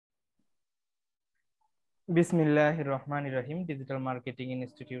বিসমিল্লাহির রহমানির রহিম। Digital marketing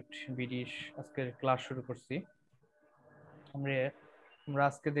institute বিডিশ আজকের ক্লাস শুরু করছি। আমরা আমরা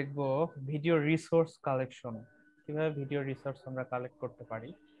আজকে দেখব ভিডিও রিসোর্স কালেকশন, কিভাবে ভিডিও রিসোর্স আমরা কালেক্ট করতে পারি।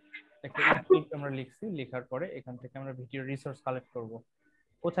 একটা স্ক্রিপ্ট আমরা লিখছি, লেখার পরে এখান থেকে আমরা ভিডিও রিসোর্স কালেক্ট করব।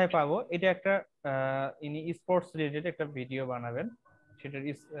 কোথায় পাবো? এটা একটা ইনি স্পোর্টস রিলেটেড একটা ভিডিও বানাবেন, সেটার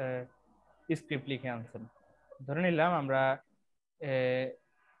স্ক্রিপ্ট লিখে আনছেন। ধরে নিলাম আমরা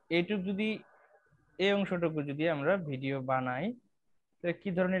এইটুকু যদি, এই অংশটুকু যদি আমরা ভিডিও বানাই, কি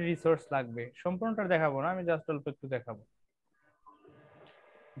ধরনের রিসোর্স লাগবে সম্পূর্ণটা দেখাবো না, আমি জাস্ট অল্প একটু দেখাবো।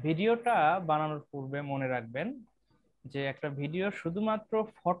 ভিডিওটা বানানোর পূর্বে মনে রাখবেন যে একটা ভিডিও শুধুমাত্র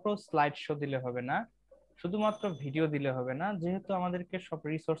ফটো স্লাইড শো দিলে হবে না, শুধুমাত্র ভিডিও দিলে হবে না, যেহেতু আমাদেরকে সব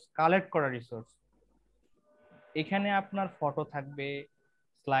রিসোর্স কালেক্ট করা রিসোর্স। এখানে আপনার ফটো থাকবে,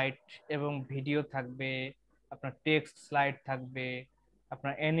 স্লাইড এবং ভিডিও থাকবে, আপনার টেক্সট স্লাইড থাকবে,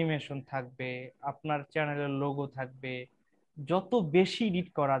 আপনার অ্যানিমেশন থাকবে, আপনার চ্যানেলের লোগো থাকবে। যত বেশি এডিট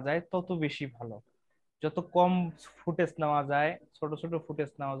করা যায় তত বেশি ভালো, যত কম ফুটেজ নেওয়া যায়, ছোট ছোট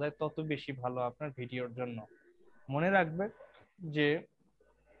ফুটেজ নেওয়া যায়, তত বেশি ভালো আপনার ভিডিওর জন্য। মনে রাখবে যে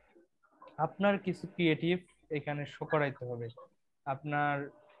আপনার কিছু ক্রিয়েটিভ এখানে শো করাইতে হবে, আপনার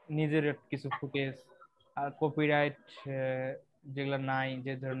নিজের কিছু ফুটেজ, আর কপিরাইট যেগুলো নাই,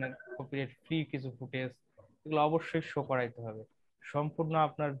 যে ধরনের কপিরাইট ফ্রি কিছু ফুটেজ, এগুলো অবশ্যই শো করাইতে হবে। সম্পূর্ণ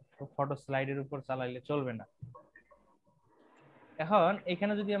আপনার ফটো স্লাইডের উপর চালাইলে চলবে না। এখন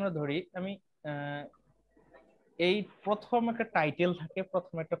এখানে যদি আমরা ধরি, আমি এই প্রথম একটা টাইটেল থাকে,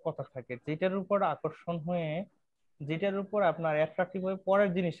 প্রথম একটা কথা থাকে, যেটার উপর আকর্ষণ হয়ে, যেটার উপর আপনার অ্যাট্রাকটিভ হয়ে পরের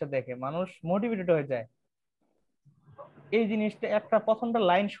জিনিসটা দেখে মানুষ মোটিভেটেড হয়ে যায়। এই জিনিসটা একটা প্রথমটা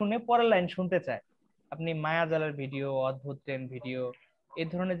লাইন শুনে পরের লাইন শুনতে চায়। আপনি মায়াজালের ভিডিও, অদ্ভুত ট্রেন ভিডিও, এই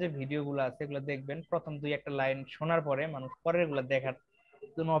ধরনের যে ভিডিওগুলো আছে এগুলো দেখবেন, প্রথম দুই একটা লাইন শোনার পরে মানুষ পরের গুলো দেখার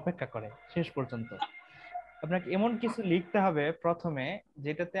জন্য অপেক্ষা করে শেষ পর্যন্ত। আপনাকে এমন কিছু লিখতে হবে প্রথমে,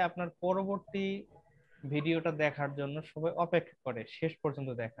 যেটাতে আপনার পরবর্তী ভিডিওটা দেখার জন্য সবাই অপেক্ষা করে শেষ পর্যন্ত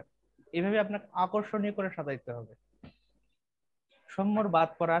দেখার। এইভাবে আপনাকে আকর্ষণীয় করে সাজাইতে হবে। সৌম্যর বাদ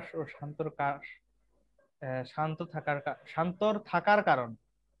পরাশ ও শান্তর থাকার কারণ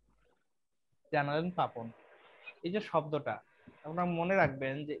জানালেন পাপন। এই যে শব্দটা আপনারা মনে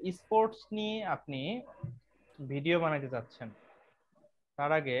রাখবেন যে স্পোর্টস নিয়ে আপনি ভিডিও বানাইতে যাচ্ছেন,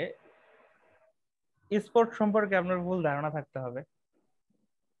 তার আগে স্পোর্টস সম্পর্কে আপনার ভুল ধারণা থাকতে হবে।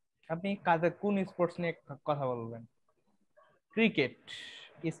 আপনি কাজে কোন স্পোর্টস নিয়ে কথা বলবেন? ক্রিকেট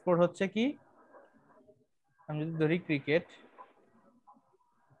স্পোর্ট হচ্ছে কি? আমি যদি ধরি ক্রিকেট,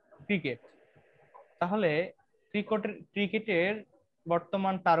 ক্রিকেট তাহলে ক্রিকেটের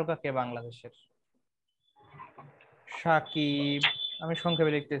বর্তমান তারকা কে বাংলাদেশের? সাকিব, আমি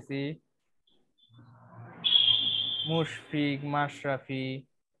সংক্ষেপে লিখতেছি, মুশফিক, মাশরাফি,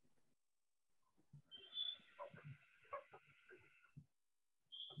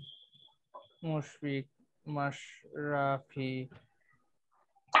 মুশফিক, মাশরাফি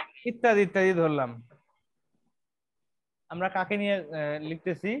ইত্যাদি ইত্যাদি ধরলাম। আমরা কাকে নিয়ে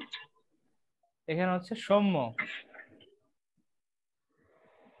লিখতেছি? এখানে হচ্ছে সৌম্য,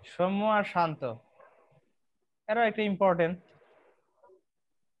 সৌম্য আর শান্ত, এরা একটা ইম্পর্টেন্ট।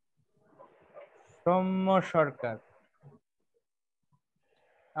 সৌম্য সরকার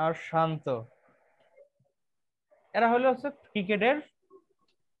আর শান্ত, এরা হলো হচ্ছে ক্রিকেটের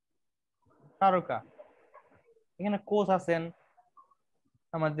তারকা। এখানে কোচ আছেন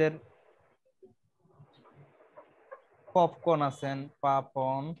আমাদের, পপকর্ন আছেন,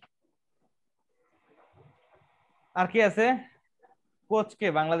 পাপন। আর কি আছে? কোচ কে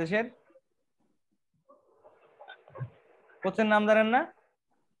বাংলাদেশের? কোচের নাম জানেন না?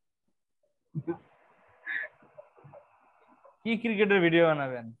 কি ক্রিকেটের ভিডিও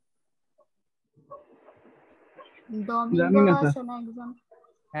বানাবেন? ডমিঙ্গো আছে না একজন?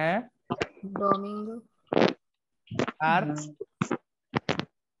 হ্যাঁ, ডমিঙ্গো। আর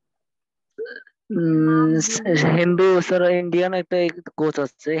হিন্দু স্যার, ইন্ডিয়ান একটা কোচ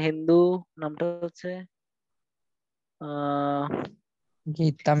আছে হিন্দু, নামটা হচ্ছে কি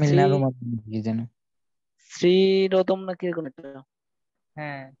তামিলনাড়ু মধ্যে কি যেন শ্রীরতম না কিরকম একটা।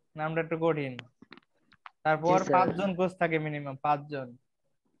 হ্যাঁ, নামটা একটু কঠিন। তারপর জি স্যার। 5 জন কোচ থাকে, মিনিমাম 5 জন।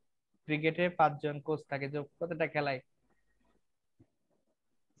 ক্রিকেটে 5 জন কোচ থাকে, যে প্রত্যেকটা খেলায়,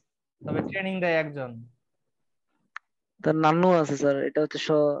 তবে ট্রেনিং দেয় একজন। তার নান্নু আছে স্যার, এটা হচ্ছে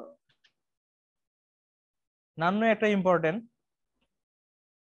নান্নু একটা ইম্পর্টেন্ট।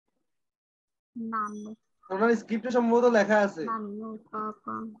 নানু, ওনার স্ক্রিপ্টে সম্ভবত লেখা আছে। নানু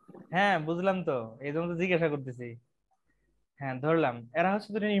পাপা। হ্যাঁ, বুঝলাম তো, এই জন্য তো জিজ্ঞাসা করতেছি। হ্যাঁ, ধরলাম এরা হচ্ছে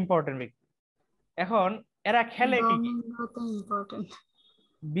দুটো ইম্পর্টেন্ট ব্যক্তি। এখন এরা খেলে কি কি? ডমিঙ্গো তো ইম্পর্টেন্ট।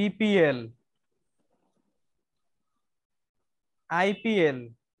 বিপিএল, আইপিএল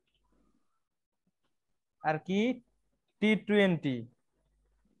আর কি টি20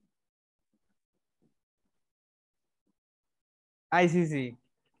 আইসিসি,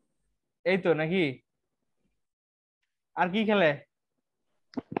 এই তো নাকি? আর কি খেলে?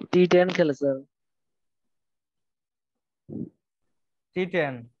 টি10 খেলে স্যার।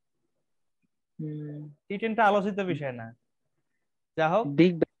 টি10 টি10টা আলোচিত বিষয় না, যা হোক।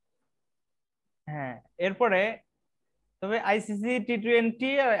 বিগ হ্যাঁ, এরপরে তবে আইসিসি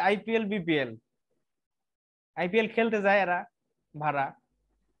টি20 আর আইপিএল বিপিএল, আইপিএল খেলতে যায় এরা ভাড়া,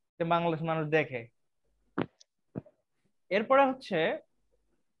 বাংলাদেশ মানুষ দেখে। এরপরে হচ্ছে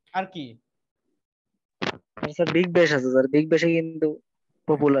আর কি, স্যার বিগ ব্যাশ আছে স্যার, বিগ ব্যাশে কিন্তু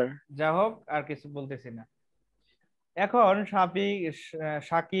পপুলার। যা হোক, আর কিছু বলতেছি না। এখন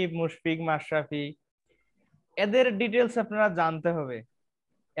সাকিব, মুশফিক, মাশরাফি, এদের ডিটেলস আপনারা জানতে হবে।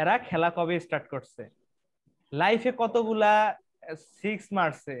 এরা খেলা কবে স্টার্ট করছে, লাইফে কতগুলা সিক্স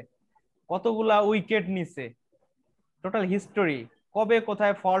মারছে, কতগুলা উইকেট নিছে, টোটাল হিস্টোরি, কবে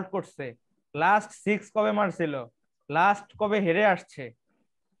কোথায় ফল্ট করছে, লাস্ট সিক্স কবে মারছিল, লাস্ট কবে হেরে আসছে,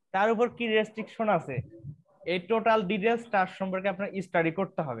 তার উপর কি রেস্ট্রিকশন আছে, এই টোটাল ডিটেলস তার সম্পর্কে আপনার স্টাডি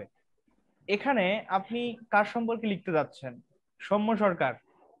করতে হবে। এখানে আপনি কার সম্পর্কে লিখতে যাচ্ছেন? সৌম্য সরকার।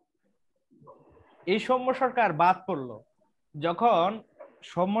 এই সৌম্য সরকার বাদ পড়লো, যখন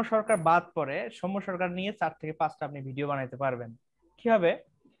সৌম্য সরকার বাদ পড়ে, সৌম্য সরকার নিয়ে 4 থেকে 5টা আপনি ভিডিও বানাইতে পারবেন। কি হবে?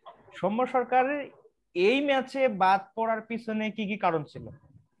 সৌম্য সরকারের এই ম্যাচে বাদ পড়ার পিছনে কি কি কারণ ছিল,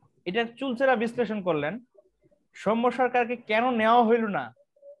 এটা চুলচেরা বিশ্লেষণ করলেন। সৌম্য সরকারকে কেন নেওয়া হইল না,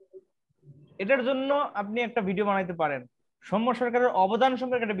 এটার জন্য আপনি একটা ভিডিও বানাইতে পারেন। সৌম্য সরকারের অবদান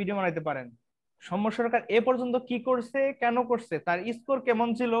সম্পর্কে একটা ভিডিও বানাইতে পারেন। সৌম্য সরকার এ পর্যন্ত কি করছে, কেন করছে, তার স্কোর কেমন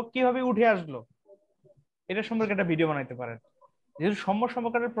ছিল, কিভাবে উঠে আসলো, এটা সম্পর্কে একটা ভিডিও বানাইতে পারেন। যেহেতু সৌম্য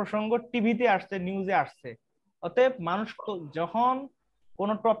সরকারের প্রসঙ্গ টিভিতে আসছে, নিউজে আসছে, অতএব মানুষ যখন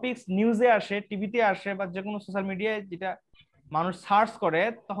কোনো টপিকস নিউজে আসে, টিভিতে আসে, বা যে কোনো সোশ্যাল মিডিয়ায় যেটা মানুষ সার্চ করে,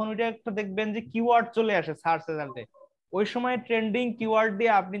 তখন ওইটা একটা দেখবেন যে কিওয়ার্ড চলে আসে সার্চ রেজাল্টে। ওই সময় ট্রেন্ডিং কিওয়ার্ড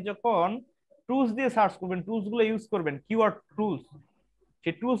দিয়ে আপনি যখন টুলস দিয়ে সার্চ করবেন, টুলস গুলো ইউজ করবেন, কিওয়ার্ড টুলস,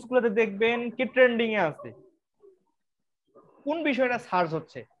 সেই টুলস গুলোতে দেখবেন কি ট্রেন্ডিং এ আছে, কোন বিষয়টা সার্চ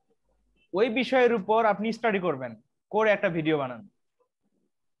হচ্ছে, ওই বিষয়ের উপর আপনি স্টাডি করবেন, করে একটা ভিডিও বানান।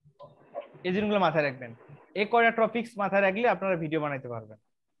 এই জিনিসগুলো মাথায় রাখবেন। এই কয়টা টপিকস মাথায় রাখলে আপনারা ভিডিও বানাইতে পারবেন।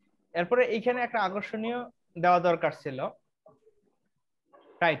 এরপরে এইখানে একটা আকর্ষণীয় দেওয়া দরকার ছিল,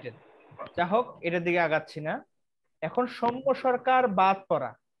 টাইটেল। যা হোক, এটার দিকে আগাচ্ছি না। এখন সৌম্য সরকার বাদ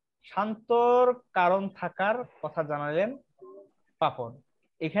পড়া, শান্তর কারণ থাকার কথা জানালেন পাপন।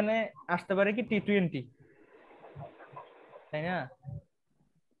 এখানে আসতে পারে কি টি20, তাই না?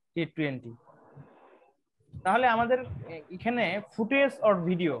 টি20, তাহলে আমাদের এখানে ফুটেজ অর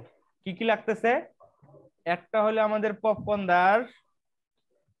ভিডিও কি কি লাগতেছে? একটা হলো আমাদের পপকর্ন দাস,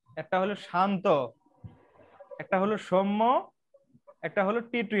 একটা হলো শান্ত, একটা হলো সৌম্য, একটা হলো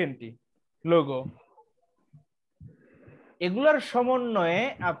টি20 লোগো। এগুলার সমন্বয়ে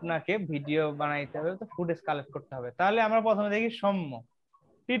আপনাকে ভিডিও বানাইতে হবে, তো ফুটেজ কালেক্ট করতে হবে। তাহলে আমরা প্রথমে দেখি সৌম্য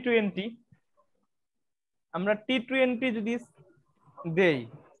টি20। আমরা টি20 যদি দেই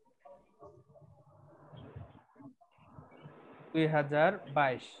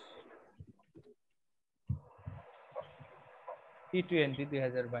 2022, টি20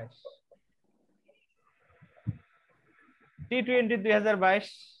 2022, টি20 2022,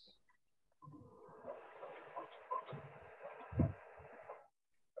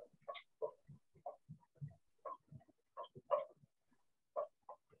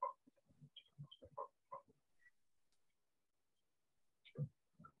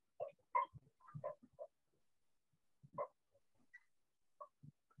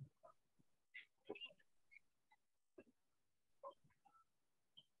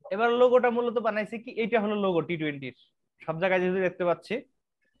 এবার লোগোটা মূলত বানাইছি কি, এইটা হলো লোগো টি20-র। সব জায়গায় যেহেতু দেখতে পাচ্ছি,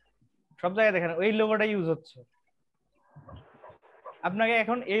 সব জায়গায় দেখেন ওই লোগোটা ইউজ হচ্ছে। আপনাকে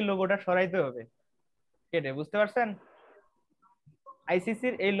এখন এই লোগোটা সরাইতে হবে, কেটে, বুঝতে পারছেন?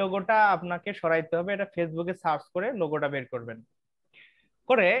 আইসিসির এই লোগোটা আপনাকে সরাইতে হবে। এটা ফেসবুকে সার্চ করে লোগোটা বের করবেন,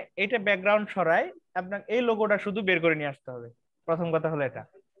 করে এটা ব্যাকগ্রাউন্ড সরাই আপনাকে এই লোগোটা শুধু বের করে নিয়ে আসতে হবে। প্রথম কথা হলো এটা।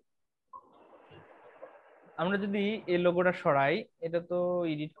 আমরা যদি এই লোগোটা সরাই, এটা তো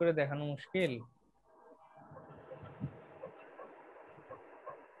এডিট করে দেখানো মুশকিল।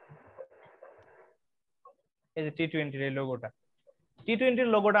 এই যে টি20-র এই লোগোটা, টি20-র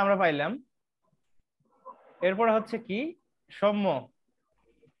লোগোটা আমরা পাইলাম। এরপরে হচ্ছে কি, সৌম্য,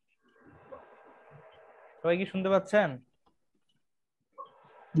 সবাই কি শুনতে পাচ্ছেন?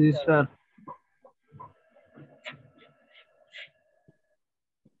 জি স্যার।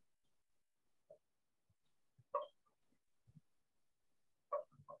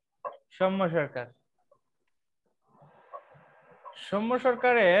 সৌম্য সরকার। সৌম্য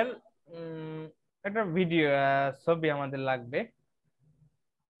সরকারের একটা ভিডিও ছবি আমাদের লাগবে।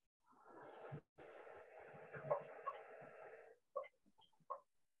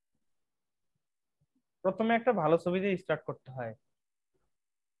 প্রথমে একটা ভালো ছবি দিয়ে স্টার্ট করতে হয়।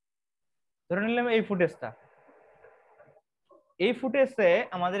 ধরে নিলাম এই ফুটেজটা, এই ফুটেজে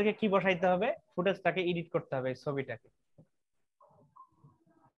আমাদেরকে কি বসাইতে হবে, ফুটেজটাকে এডিট করতে হবে,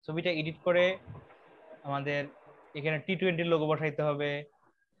 ছবিটা এডিট করে আমাদের এখানে T20 লোগো বসাইতে হবে,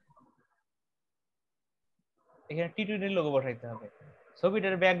 এখানে T20 লোগো বসাইতে হবে।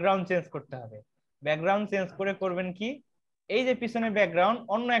 ছবিটার ব্যাকগ্রাউন্ড চেঞ্জ করতে হবে। ব্যাকগ্রাউন্ড চেঞ্জ করে করবেন কি, এই যে পিছনে ব্যাকগ্রাউন্ড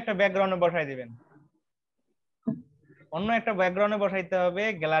অন্য একটা ব্যাকগ্রাউন্ডে বসাই দিবেন, অন্য একটা ব্যাকগ্রাউন্ডে বসাইতে হবে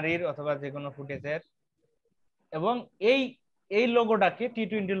গ্যালারির অথবা যে কোনো ফুটেজের, এবং এই এই লোগোটাকে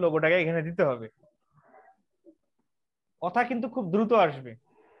T20 লোগোটাকে এখানে দিতে হবে। কথা কিন্তু খুব দ্রুত আসবে।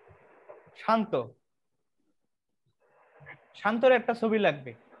 শান্ত শান্তর একটা ছবি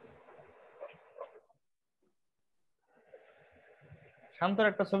লাগবে, শান্তর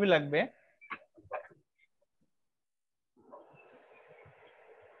একটা ছবি লাগবে।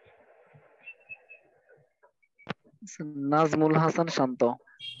 নাজমুল হাসান শান্ত,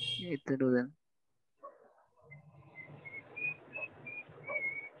 একটু দেন।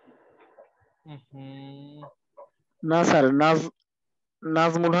 না স্যার,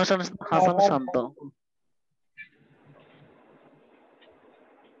 নাজমুল হাসান শান্ত।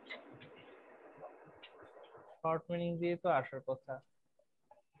 শর্ট মিনিং দিয়ে তো আসার কথা,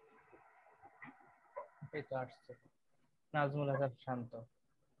 এই তো আসছে, নাজমুল হাসান শান্ত।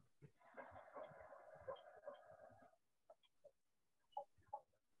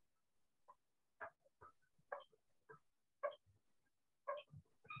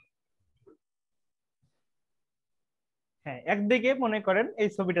 হ্যাঁ, একদিকে মনে করেন এই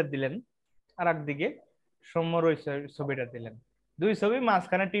ছবিটা দিলেন, আর একদিকে সৌম্যর ওই ছবিটা দিলেন, দুই ছবি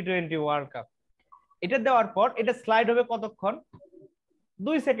মাঝখানে T20 ওয়ার্ল্ড কাপ। এটা দেওয়ার পর এটা স্লাইড হবে কতক্ষণ,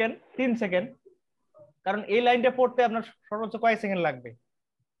 2 সেকেন্ড 3 সেকেন্ড। কারণ এই লাইনটা পড়তে আপনার সর্বোচ্চ কয় সেকেন্ড লাগবে,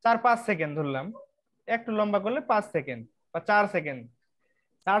 4-5 সেকেন্ড ধরলাম, একটু লম্বা করলে 5 সেকেন্ড বা 4 সেকেন্ড।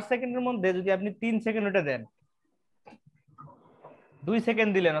 4 সেকেন্ডের মধ্যে যদি আপনি 3 সেকেন্ড ওটা দেন, 2 সেকেন্ড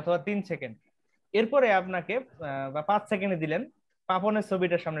দিলেন অথবা 3 সেকেন্ড, এরপরে আপনাকে বা 5 সেকেন্ডে দিলেন, পাপনের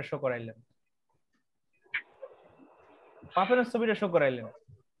ছবিটার সামনে শো করাইলেন, পাপনের ছবিটা শো করাইলেন।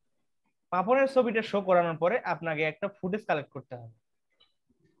 পাপনের ছবিটা শো করানোর পরে আপনাকে একটা ফুটেজ কালেক্ট করতে হবে।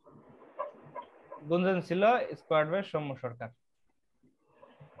 গুঞ্জন ছিল squad by Soumya Sarkar,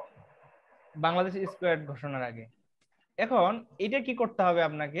 Bangladesh squad ঘোষণার আগে। এখন এটা কি করতে হবে,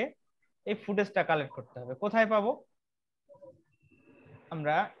 আপনাকে এই ফুটেজটা কালেক্ট করতে হবে। কোথায় পাবো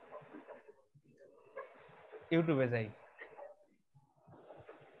আমরা? ইউটিউবে যাই,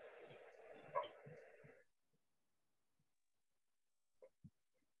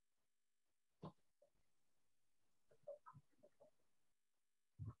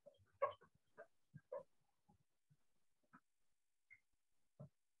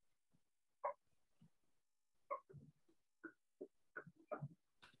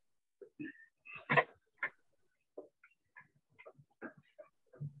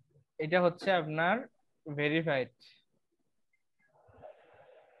 এটা হচ্ছে আপনার ভেরিফাইড।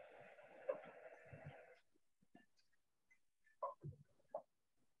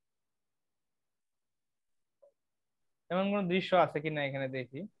 এমন কোন দৃশ্য আছে কিনা এখানে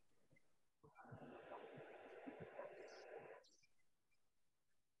দেখি।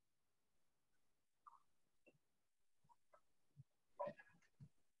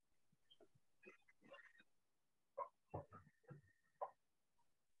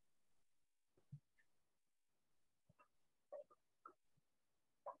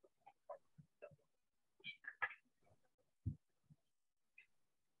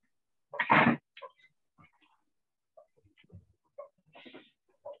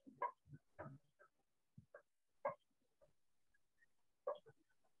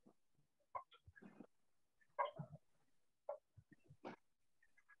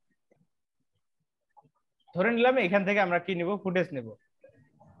 ধরে নিলাম এখান থেকে আমরা কি নিব, ফুটেজ নিব।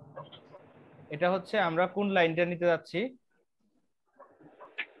 এটা হচ্ছে আমরা কোন লাইনটা নিতে যাচ্ছি,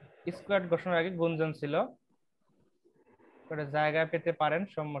 স্কোয়াড ঘোষণার আগে গুঞ্জন ছিল, ওটা জায়গা পেতে পারেন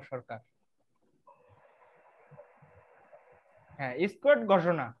সৌম্য সরকার। হ্যাঁ, স্কোয়াড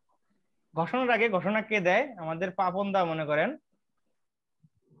ঘোষণা, ঘোষণার আগে ঘোষণা কে দেয়, আমাদের পাপন দা। মনে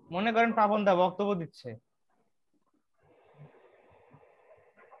করেন পাপন দা বক্তব্য দিচ্ছে,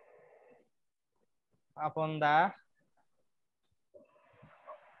 পাপন দা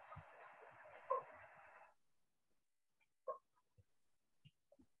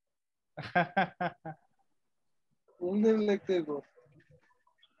কোনদিন লিখতে হইব?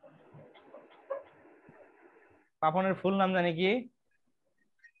 পাপনের ফুল নাম জানি কি?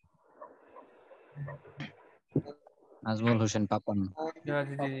 নাজমুল হোসেন পাপন। জি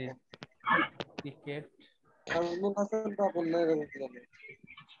জি জি। ক্রিকেট নাজমুল হাসান পাপন না এরকম জানি।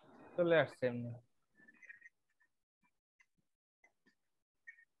 চলে আসছে এমনি।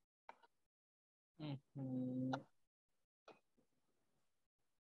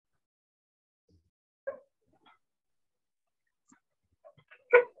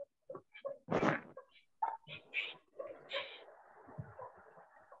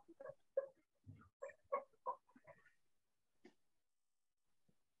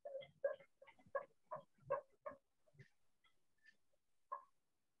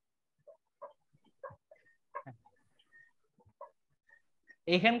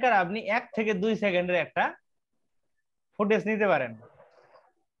 এখানকার আপনি 1 থেকে 2 সেকেন্ডের একটা ফুটেজ নিতে পারেন,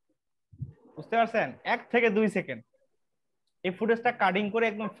 বুঝতে পারছেন? 1 থেকে 2 সেকেন্ড এই ফুটেজটা কাটিং করে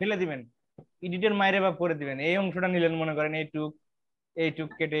একদম ফেলে দিবেন, এডিটের মাইরে বাপ করে দিবেন। এই অংশটা নিলেন, মনে করেন এইটুক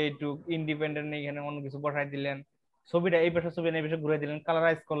কেটে এইটুক ইন্ডিপেন্ডেন্ট এখানে অন্য কিছু বসাই দিলেন, ছবিটা এই পাশে ছবি এই পাশে ঘুরে দিলেন,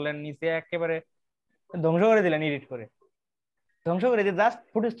 কালারাইজ করলেন, নিচে একেবারে ধ্বংস করে দিলেন, এডিট করে ধ্বংস করে দিয়ে জাস্ট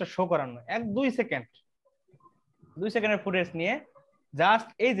ফুটেজটা শো করানো 1-2 সেকেন্ড, 2 সেকেন্ডের ফুটেজ নিয়ে জাস্ট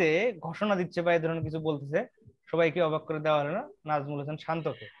এই যে ঘোষণা দিচ্ছে বা এই ধরনের কিছু বলতেছে, সবাইকে অবাক করে দেওয়া হলো না নাজমুল হোসেন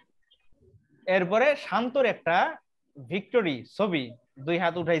শান্তকে। এরপরে শান্তর একটা ভিক্টোরি ছবি, 2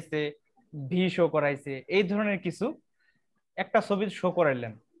 হাত উঠাইছে, ভি শো করাইছে, এই ধরনের কিছু একটা ছবি শো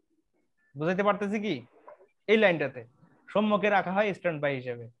করাইলেন। বুঝাইতে পারতেছি কি? এই লাইনটাতে সৌম্যকে রাখা হয় স্ট্যান্ড বাই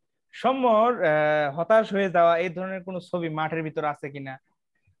হিসেবে। সৌম্যর হতাশ হয়ে যাওয়া এই ধরনের কোন ছবি মাঠের ভিতর আছে কিনা,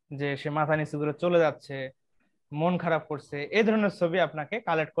 যে সে মাথা নিচু করে চলে যাচ্ছে, মন খারাপ করছে, এই ধরনের ছবি আপনাকে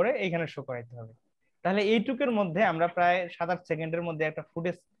কালেক্ট করে এইখানে শো করাইতে হবে। তাহলে এইটুকের মধ্যে আমরা প্রায় 7-8 সেকেন্ডের মধ্যে একটা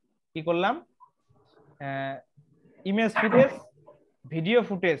ফুটেজ কি করলাম, ইমেজ ফুটেজ, ভিডিও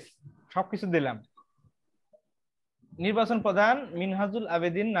ফুটেজ সবকিছু দিলাম। নির্বাচন প্রধান মিনহাজুল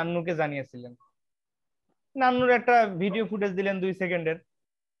আবেদিন নান্নুকে জানিয়েছিলেন, নান্নুর একটা ভিডিও ফুটেজ দিলেন 2 সেকেন্ডের।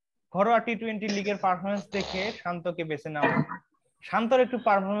 ঘরোয়া টি-20 লিগের পারফরমেন্স দেখে শান্তকে বেছে নেওয়া হলো। শান্তর একটু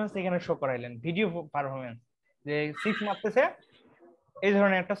পারফরমেন্স এখানে শো করাইলেন, ভিডিও পারফরমেন্স, যে 6 মারতেছে এই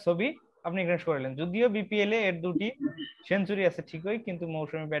ধরনের একটা ছবি আপনি এখানে শো করাইলেন। যদিও বিপিএল এ এর 2টি সেঞ্চুরি আছে ঠিকই, কিন্তু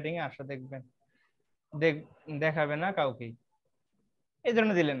মৌসুমী ব্যাটিং এ আশা দেখবেন দেখাবে না কাউকে, এই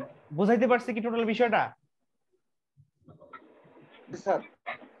ধরনের দিলেন। বুঝাইতে পারছি কি টোটাল বিষয়টা? স্যার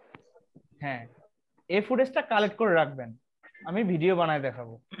হ্যাঁ, এই ফুটেজটা কালেক্ট করে রাখবেন, আমি ভিডিও বানায়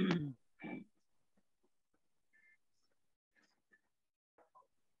দেখাবো।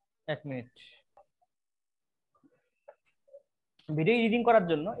 এক মিনিট। ভিডিও এডিটিং করার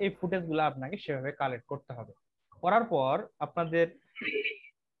জন্য এই ফুটেজগুলো আপনাকে সেভাবে কালেক্ট করতে হবে। করার পর আপনাদের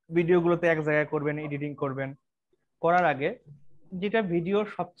ভিডিওগুলোতে এক জায়গায় করবেন, এডিটিং করবেন। করার আগে যেটা ভিডিওর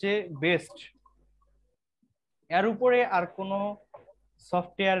সবচেয়ে বেস্ট, এর উপরে আর কোনো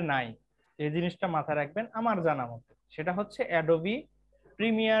সফটওয়্যার নাই, এই জিনিসটা মাথায় রাখবেন আমার জানা মতে, সেটা হচ্ছে Adobe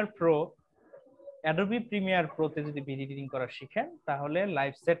Premiere Pro. Adobe Premiere প্রোতে যদি ভিডিও এডিটিং করা শিখেন তাহলে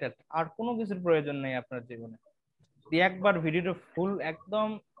লাইফ সেটেলড, আর কোনো কিছুর প্রয়োজন নেই আপনার জীবনে। যদি একবার ভিডিওটা ফুল একদম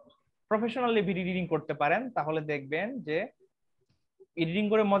প্রফেশনালি ভিডিও এডিটিং করতে পারেন তাহলে দেখবেন যে এডিটিং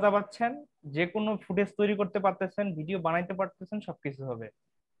করে মজা পাচ্ছেন, যে কোনো ফুটেজ তৈরি করতে পারতেছেন, ভিডিও বানাইতে পারতেছেন, সবকিছু হবে।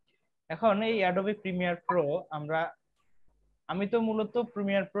 এখন এই অ্যাডোবি প্রিমিয়ার প্রো আমি তো মূলত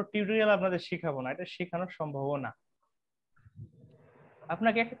প্রিমিয়ার প্রো টিউটোরিয়াল আপনাদের শিখাবো না, এটা শেখানো সম্ভব না।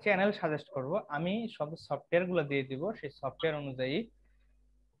 আপনাকে একটা চ্যানেল সাজেস্ট করব, আমি সব সফটওয়্যার গুলো দিয়ে দিব, সেই সফটওয়্যার অনুযায়ী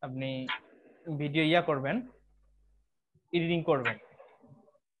আপনি ভিডিও করবেন, এডিটিং করবেন।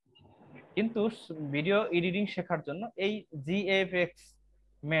 কিন্তু ভিডিও এডিটিং শেখার জন্য এই জিএফএক্স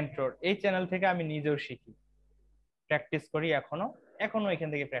মেন্টর এই চ্যানেল থেকে আমি নিজেও শিখি, প্র্যাকটিস করি, এখনো এখান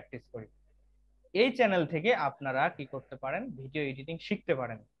থেকে প্র্যাকটিস করি। এই চ্যানেল থেকে আপনারা কি করতে পারেন, ভিডিও এডিটিং শিখতে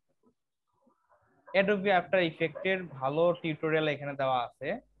পারেন। অ্যাডোবি আফটার ইফেক্টের ভালো টিউটোরিয়াল এখানে দেওয়া আছে,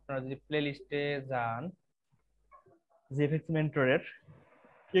 আপনারা যদি প্লে লিস্টে যান জিএফএক্স মেন্টরের,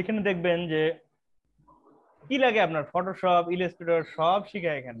 এখানে দেখবেন যে কি লাগে আপনার, ফটোশপ, ইলাস্ট্রেটর সব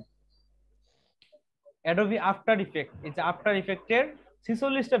শিখায় এখানে। অ্যাডোবি আফটার ইফেক্ট, এই যে আফটার ইফেক্টের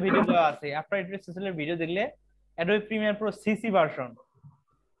 46টা ভিডিও দেওয়া আছে। আফটার ইফেক্ট 46 ভিডিও দেখলে Adobe Premiere Pro CC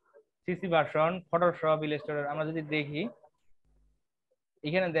version, Photoshop, Illustrator আমরা যদি দেখি,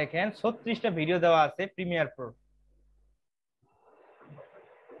 এখানে দেখেন 36টা ভিডিও দেওয়া আছে প্রিমিয়ার প্রো।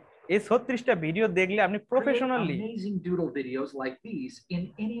 এই 36টা ভিডিও দেখলে আপনি professionally amazing doodle videos like these in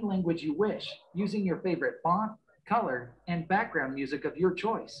any language you wish, using your favorite font, color, and background music of your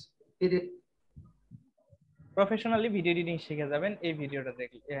choice. Professionally video editing শিখে যাবেন এই ভিডিওটা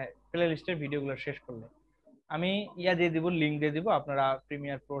দেখলে, প্লে লিস্টের ভিডিওগুলো শেষ করলে। আমি দিয়ে দিব, লিংক দিয়ে দিব, আপনারা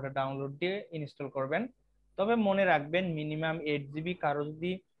প্রিমিয়ার প্রোটা ডাউনলোড দিয়ে ইনস্টল করবেন। তবে মনে রাখবেন মিনিমাম 8 GB। কারো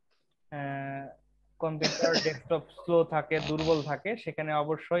যদি কম্পিউটার ডেস্কটপ স্লো থাকে, দুর্বল থাকে, সেখানে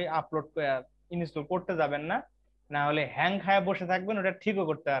অবশ্যই আপলোড ইনস্টল করতে যাবেন না, না হলে হ্যাং খায় বসে থাকবেন, ওটা ঠিকও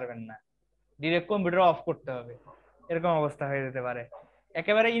করতে পারবেন না, ডিরেক্ট কম্পিউটার অফ করতে হবে, এরকম অবস্থা হয়ে যেতে পারে।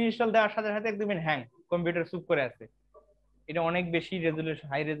 একেবারে ইনস্টল দেওয়ার সাথে সাথে দেখবেন হ্যাং, কম্পিউটার চুপ করে আছে। এটা অনেক বেশি রেজলিউশন,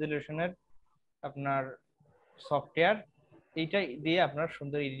 হাই রেজলিউশনের আপনার সফটওয়্যার, এইটা দিয়ে আপনারা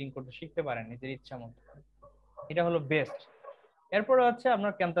সুন্দর এডিটিং করতে শিখতে পারেন নিজের ইচ্ছা মতো। এটা হলো বেস্ট। এরপরে হচ্ছে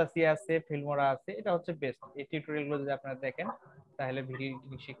আপনার ক্যামতাসিয়া আছে, ফিল্মোরা আছে, এটা হচ্ছে বেস্ট। এই টিউটোরিয়াল গুলো যদি আপনারা দেখেন তাহলে ভিডিও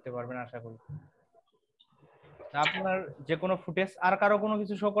এডিটিং শিখতে পারবেন আশা করি। আপনার যে কোনো ফুটেজ আর কারো কোনো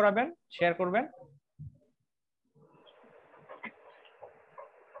কিছু শো করাবেন, শেয়ার করবেন।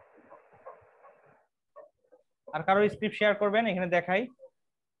 আর কারো স্ক্রিপ্ট শেয়ার করবেন, এখানে দেখাই।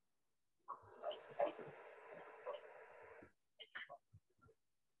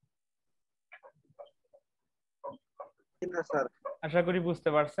 স্যার আশা করি বুঝতে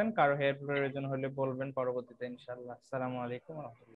পারছেন। কারো হেল্প প্রয়োজন হলে বলবেন পরবর্তীতে ইনশাআল্লাহ। আসসালামু আলাইকুম।